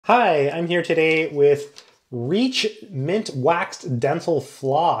Hi, I'm here today with Reach Mint Waxed Dental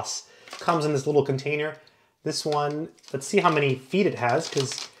Floss. Comes in this little container. This one, let's see how many feet it has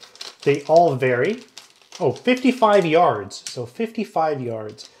because they all vary. Oh, 55 yards. So 55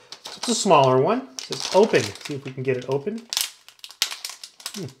 yards. So it's a smaller one. So it's open. See if we can get it open.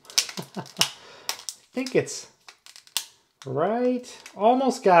 I think it's right.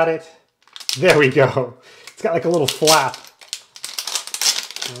 Almost got it. There we go. It's got like a little flap.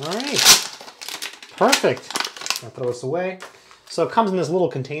 All right, perfect. I'll throw this away. So it comes in this little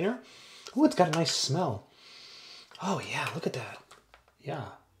container. Oh, it's got a nice smell. Oh yeah, look at that. Yeah.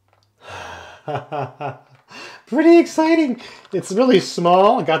 Pretty exciting. It's really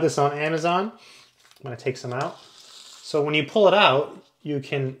small. I got this on Amazon. I'm gonna take some out. So when you pull it out, you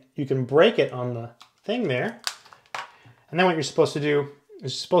can break it on the thing there. And then what you're supposed to do is you're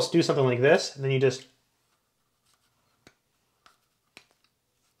supposed to do something like this, and then you just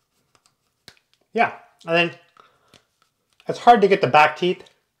yeah, and then it's hard to get the back teeth.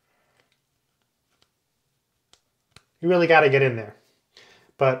 You really got to get in there.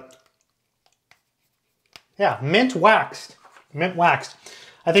 But yeah, mint waxed. Mint waxed.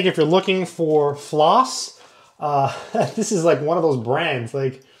 I think if you're looking for floss, this is like one of those brands.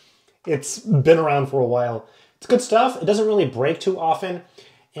 Like, it's been around for a while. It's good stuff. It doesn't really break too often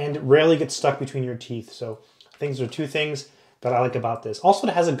and rarely gets stuck between your teeth. So I think those are two things that I like about this. Also,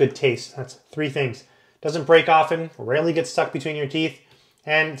 it has a good taste. That's three things. Doesn't break often, rarely gets stuck between your teeth,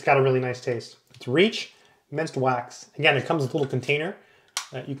 and it's got a really nice taste. It's Reach Minced Wax. Again, it comes with a little container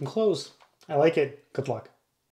that you can close. I like it. Good luck.